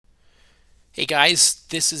Hey guys,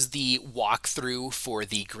 this is the walkthrough for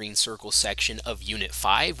the Green Circle section of Unit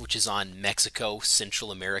 5, which is on Mexico,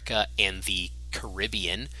 Central America, and the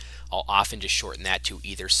Caribbean. I'll often just shorten that to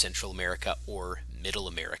either Central America or Middle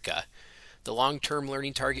America. The long-term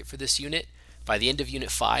learning target for this unit, by the end of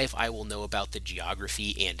Unit 5, I will know about the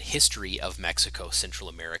geography and history of Mexico, Central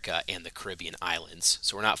America, and the Caribbean islands.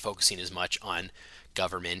 So we're not focusing as much on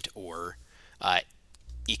government or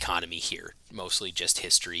economy here, mostly just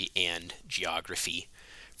history and geography.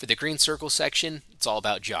 For the Green Circle section, it's all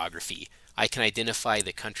about geography. I can identify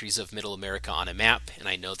the countries of Middle America on a map, and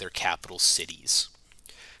I know their capital cities.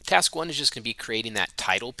 Task 1 is just going to be creating that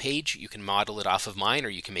title page. You can model it off of mine, or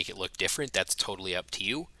you can make it look different. That's totally up to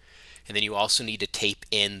you. And then you also need to tape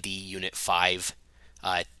in the Unit 5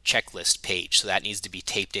 checklist page. So that needs to be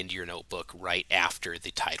taped into your notebook right after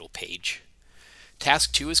the title page.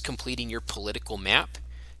 Task 2 is completing your political map.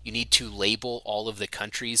 You need to label all of the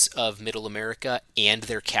countries of Middle America and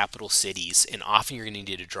their capital cities, and often you're going to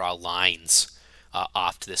need to draw lines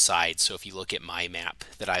off to the side. So if you look at my map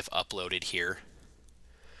that I've uploaded here,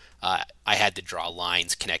 I had to draw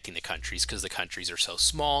lines connecting the countries because the countries are so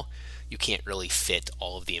small, you can't really fit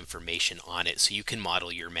all of the information on it. So you can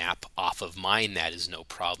model your map off of mine. That is no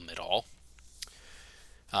problem at all.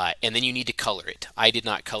 And then you need to color it. I did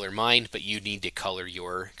not color mine, but you need to color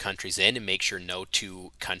your countries in and make sure no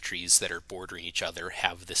two countries that are bordering each other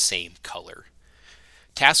have the same color.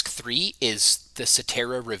 Task 3 is the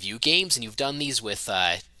Cetera review games, and you've done these with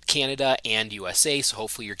Canada and USA, so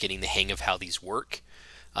hopefully you're getting the hang of how these work.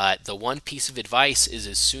 The one piece of advice is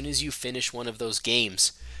as soon as you finish one of those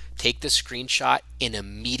games, take the screenshot and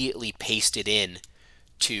immediately paste it in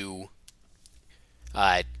to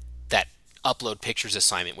that upload pictures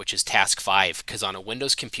assignment, which is task 5, because on a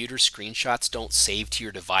Windows computer, screenshots don't save to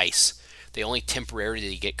your device. They only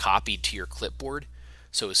temporarily get copied to your clipboard.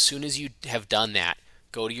 So as soon as you have done that,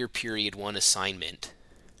 go to your period 1 assignment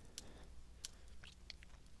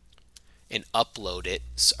and upload it.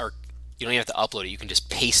 Or you don't even have to upload it, you can just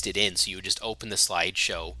paste it in. So you would just open the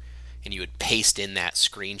slideshow and you would paste in that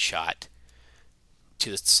screenshot to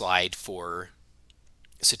the slide for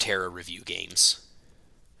Cetera review games.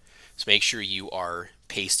 So make sure you are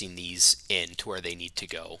pasting these in to where they need to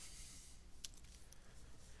go.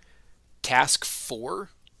 Task 4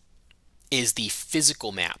 is the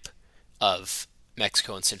physical map of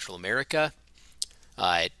Mexico and Central America.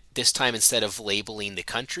 This time, instead of labeling the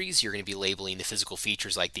countries, you're going to be labeling the physical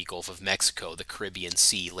features like the Gulf of Mexico, the Caribbean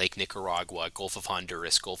Sea, Lake Nicaragua, Gulf of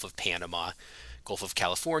Honduras, Gulf of Panama, Gulf of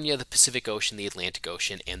California, the Pacific Ocean, the Atlantic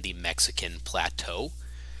Ocean, and the Mexican Plateau.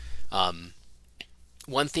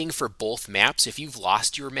 One thing for both maps, if you've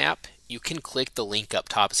lost your map, you can click the link up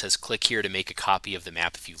top. It says click here to make a copy of the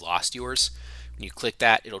map if you lost yours. When you click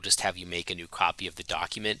that, it'll just have you make a new copy of the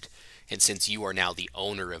document. And since you are now the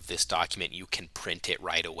owner of this document, you can print it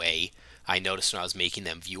right away. I noticed when I was making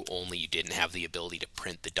them view only, you didn't have the ability to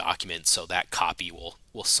print the document, so that copy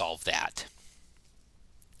will solve that.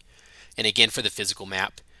 And again, for the physical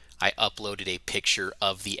map, I uploaded a picture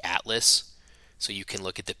of the atlas. So you can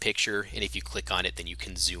look at the picture, and if you click on it, then you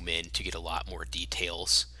can zoom in to get a lot more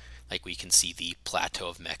details. Like we can see the Plateau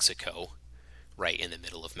of Mexico right in the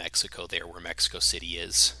middle of Mexico there where Mexico City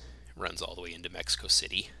is. It runs all the way into Mexico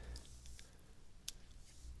City.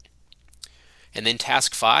 And then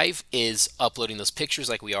task 5 is uploading those pictures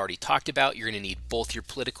like we already talked about. You're going to need both your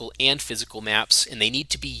political and physical maps, and they need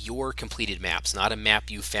to be your completed maps, not a map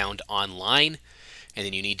you found online. And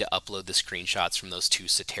then you need to upload the screenshots from those 2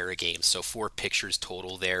 Cetera games. So 4 pictures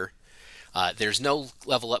total there. There's no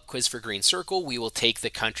level up quiz for Green Circle. We will take the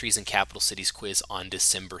countries and capital cities quiz on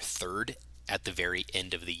December 3rd at the very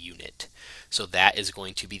end of the unit. So that is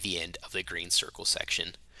going to be the end of the Green Circle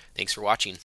section. Thanks for watching.